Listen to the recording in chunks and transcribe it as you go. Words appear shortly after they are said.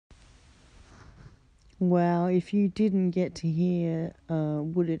Wow, if you didn't get to hear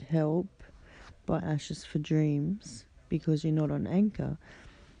Would It Help by Ashes for Dreams because you're not on Anchor,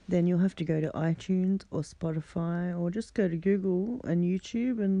 then you'll have to go to iTunes or Spotify or just go to Google and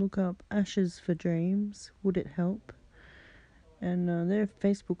YouTube and look up Ashes for Dreams, Would It Help? And they're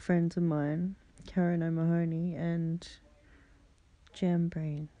Facebook friends of mine, Karen O'Mahony and Jam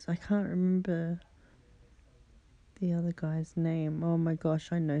Brains. I can't remember the other guy's name. Oh my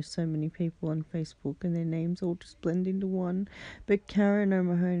gosh, I know so many people on Facebook and their names all just blend into one. But Karen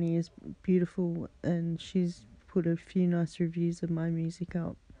O'Mahony is beautiful and she's put a few nice reviews of my music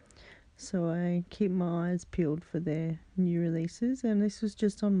up. So I keep my eyes peeled for their new releases, and this was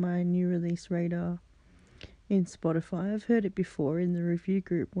just on my new release radar in Spotify. I've heard it before in the review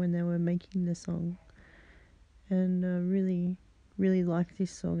group when they were making the song, and really, really like this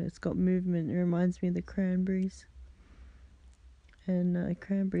song. It's got movement. It reminds me of the Cranberries. And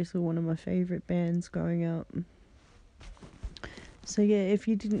Cranberries were one of my favourite bands growing up. So yeah, if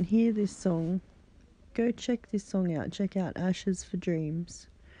you didn't hear this song, go check this song out. Check out Ashes for Dreams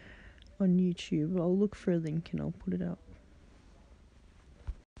on YouTube. I'll look for a link and I'll put it up.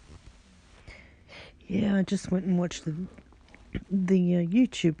 Yeah, I just went and watched the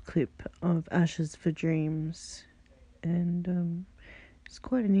YouTube clip of Ashes for Dreams, and it's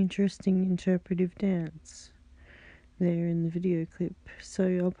quite an interesting interpretive dance there in the video clip. So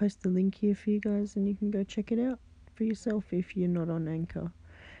I'll post the link here for you guys and you can go check it out for yourself if you're not on Anchor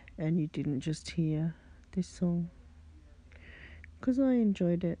and you didn't just hear this song, because I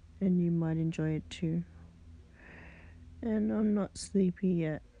enjoyed it and you might enjoy it too. And I'm not sleepy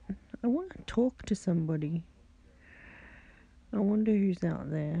yet. I want to talk to somebody. I wonder who's out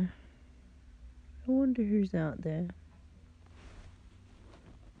there.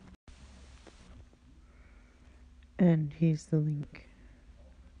 And here's the link.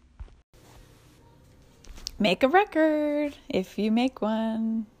 Make a record. If you make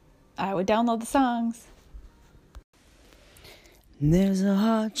one, I would download the songs. There's a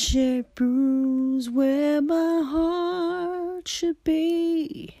heart-shaped bruise where my heart should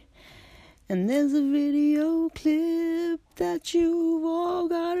be. And there's a video clip that you've all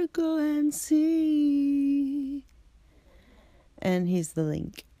gotta go and see. And here's the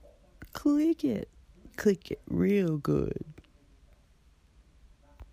link. Click it real good.